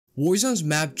Warzone's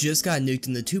map just got nuked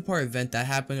in the two-part event that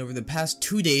happened over the past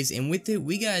 2 days, and with it,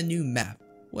 we got a new map.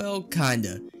 Well,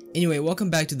 kinda. Anyway, welcome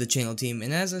back to the channel, team,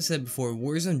 and as I said before,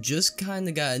 Warzone just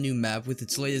kinda got a new map with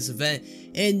its latest event,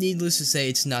 and needless to say,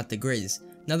 it's not the greatest.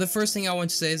 Now, the first thing I want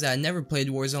to say is that I never played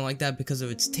Warzone like that because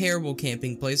of its terrible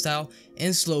camping playstyle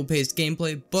and slow-paced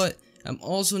gameplay, but I'm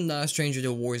also not a stranger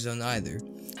to Warzone either.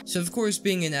 So of course,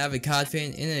 being an avid COD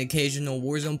fan and an occasional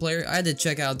Warzone player, I had to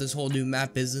check out this whole new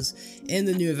map business and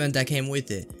the new event that came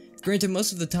with it. Granted,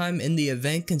 most of the time in the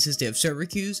event consisted of server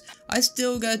queues, I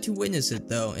still got to witness it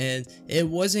though, and it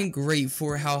wasn't great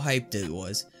for how hyped it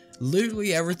was.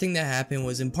 Literally everything that happened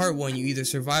was in part 1 you either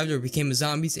survived or became a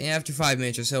zombies, and after 5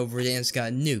 minutes or so Verdasnk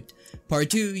got nuked. Part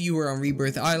 2 you were on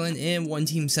Rebirth Island and one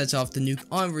team sets off the nuke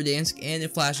on Verdasnk and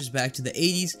it flashes back to the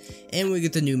 80s and we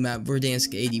get the new map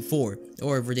Verdasnk 84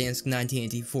 or Verdasnk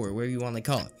 1984, whatever you want to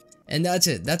call it. And that's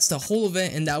it. That's the whole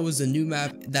event, and that was the new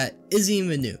map that isn't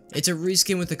even new. It's a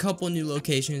reskin with a couple new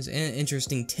locations and an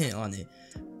interesting tint on it.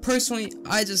 Personally,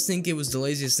 I just think it was the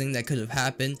laziest thing that could have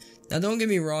happened. Now don't get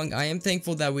me wrong, I am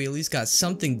thankful that we at least got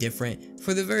something different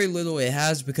for the very little it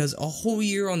has, because a whole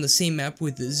year on the same map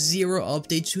with 0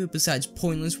 updates to it besides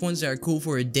pointless ones that are cool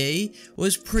for a day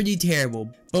was pretty terrible.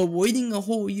 But waiting a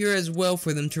whole year as well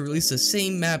for them to release the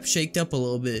same map shaked up a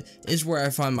little bit is where I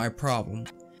find my problem.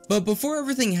 But before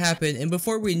everything happened, and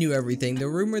before we knew everything, the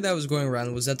rumor that was going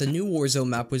around was that the new Warzone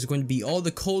map was going to be all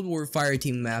the Cold War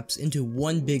Fireteam maps into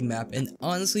one big map, and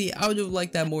honestly, I would have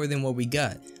liked that more than what we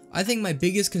got. I think my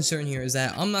biggest concern here is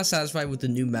that I'm not satisfied with the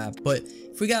new map, but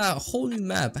if we got a whole new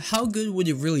map, how good would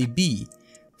it really be?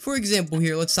 For example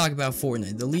here, let's talk about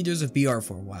Fortnite, the leaders of BR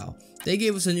for a while. They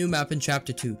gave us a new map in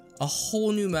Chapter 2, a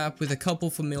whole new map with a couple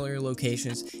familiar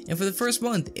locations, and for the first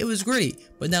month, it was great,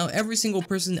 but now every single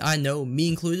person I know, me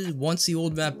included, wants the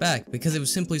old map back because it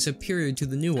was simply superior to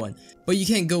the new one. But you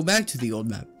can't go back to the old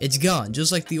map, it's gone,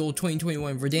 just like the old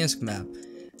 2021 Verdasnk map.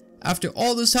 After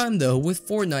all this time though, with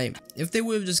Fortnite, if they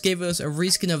would have just gave us a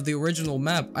reskin of the original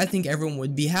map, I think everyone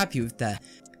would be happy with that.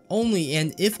 Only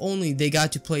and if only they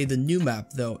got to play the new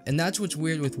map though, and that's what's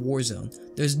weird with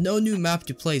Warzone. There's no new map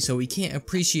to play, so we can't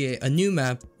appreciate a new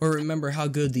map or remember how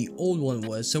good the old one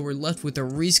was, so we're left with a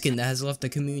reskin that has left the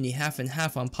community half and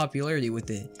half on popularity with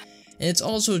it. And it's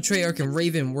also Treyarch and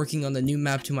Raven working on the new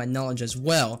map to my knowledge as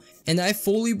well, and I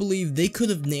fully believe they could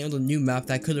have nailed a new map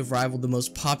that could have rivaled the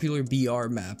most popular BR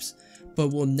maps. But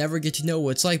we'll never get to know what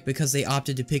it's like because they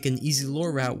opted to pick an easy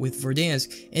lore route with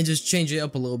Verdasnk and just change it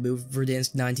up a little bit with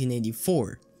Verdasnk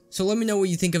 1984. So let me know what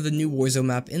you think of the new Warzone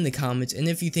map in the comments, and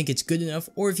if you think it's good enough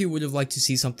or if you would have liked to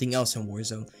see something else in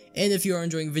Warzone. And if you are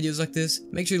enjoying videos like this,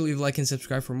 make sure to leave a like and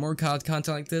subscribe for more COD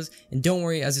content like this, and don't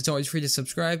worry, as it's always free to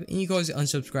subscribe and you can always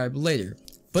unsubscribe later.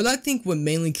 But I think what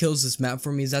mainly kills this map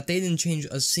for me is that they didn't change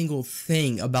a single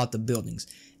thing about the buildings.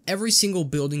 Every single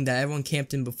building that everyone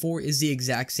camped in before is the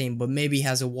exact same, but maybe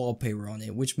has a wallpaper on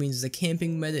it, which means the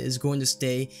camping meta is going to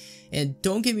stay. And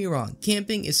don't get me wrong,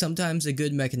 camping is sometimes a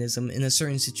good mechanism in a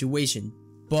certain situation,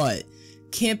 but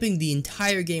camping the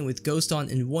entire game with Ghost on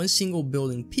in one single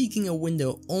building, peeking a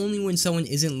window only when someone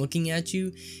isn't looking at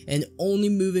you, and only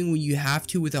moving when you have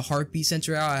to with a heartbeat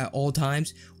sensor out at all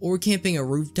times, or camping a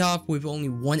rooftop with only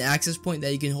one access point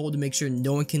that you can hold to make sure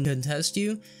no one can contest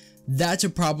you, that's a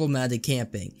problematic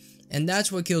camping, and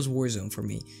that's what kills Warzone for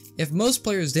me. If most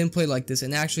players didn't play like this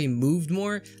and actually moved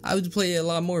more, I would play it a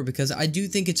lot more because I do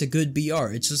think it's a good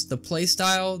BR. It's just the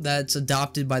playstyle that's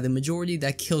adopted by the majority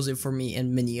that kills it for me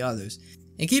and many others.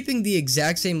 And keeping the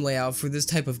exact same layout for this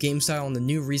type of game style on the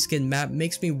new reskin map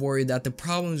makes me worried that the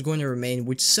problem is going to remain,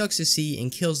 which sucks to see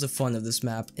and kills the fun of this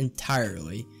map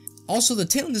entirely. Also, the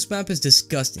tail on this map is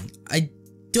disgusting. I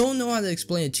don't know how to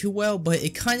explain it too well, but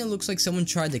it kind of looks like someone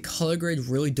tried to color grade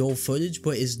really dull footage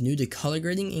but is new to color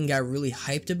grading and got really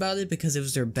hyped about it because it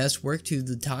was their best work to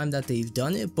the time that they've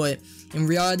done it, but in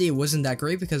reality it wasn't that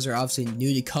great because they're obviously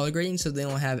new to color grading, so they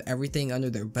don't have everything under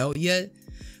their belt yet.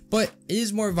 But it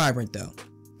is more vibrant though,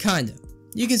 kinda.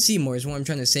 You can see more is what I'm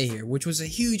trying to say here, which was a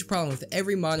huge problem with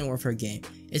every Modern Warfare game.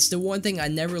 It's the one thing I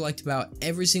never liked about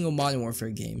every single Modern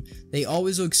Warfare game. They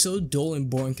always look so dull and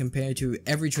boring compared to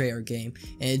every Treyarch game,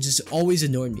 and it just always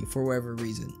annoyed me for whatever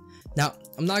reason. Now,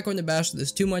 I'm not going to bash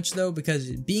this too much though,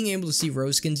 because being able to see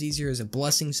rose skins easier is a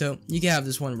blessing, so you can have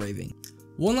this one raving.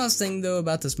 One last thing though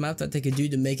about this map that they could do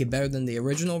to make it better than the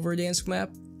original Verdasnk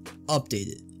map: update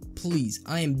it. Please,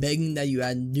 I am begging that you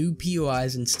add new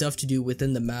POIs and stuff to do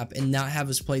within the map and not have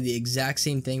us play the exact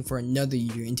same thing for another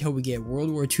year until we get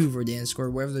World War II Verdasnk or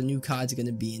wherever the new COD's going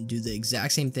to be and do the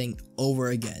exact same thing over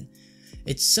again.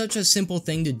 It's such a simple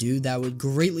thing to do that would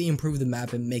greatly improve the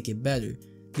map and make it better.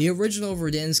 The original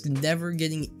Verdasnk never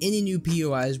getting any new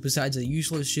POIs besides a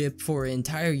useless ship for an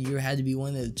entire year had to be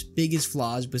one of its biggest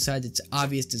flaws besides its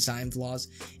obvious design flaws,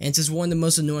 and it's just one of the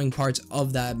most annoying parts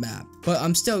of that map. But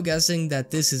I'm still guessing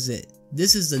that this is it.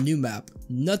 This is the new map.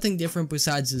 Nothing different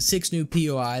besides the 6 new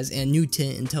POIs and new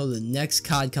tint until the next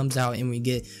COD comes out and we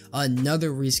get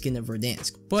another reskin of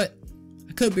Verdasnk. But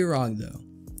I could be wrong though.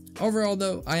 Overall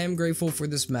though, I am grateful for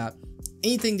this map.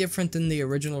 Anything different than the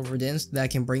original Verdasnk that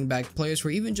can bring back players for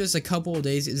even just a couple of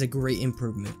days is a great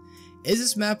improvement. Is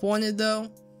this map wanted though?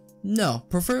 No,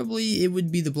 preferably it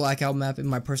would be the Blackout map in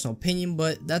my personal opinion,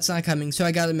 but that's not coming, so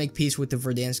I gotta make peace with the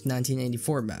Verdasnk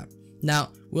 1984 map.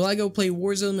 Now, will I go play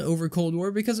Warzone over Cold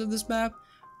War because of this map?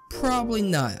 Probably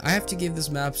not. I have to give this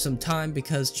map some time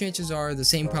because chances are the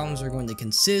same problems are going to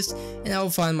consist and I will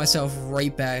find myself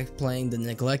right back playing the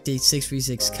neglected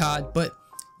 6v6 COD, but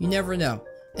you never know.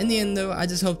 In the end though, I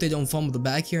just hope they don't fumble the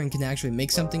bag here and can actually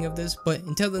make something of this, but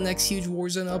until the next huge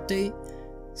Warzone update,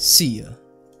 see ya.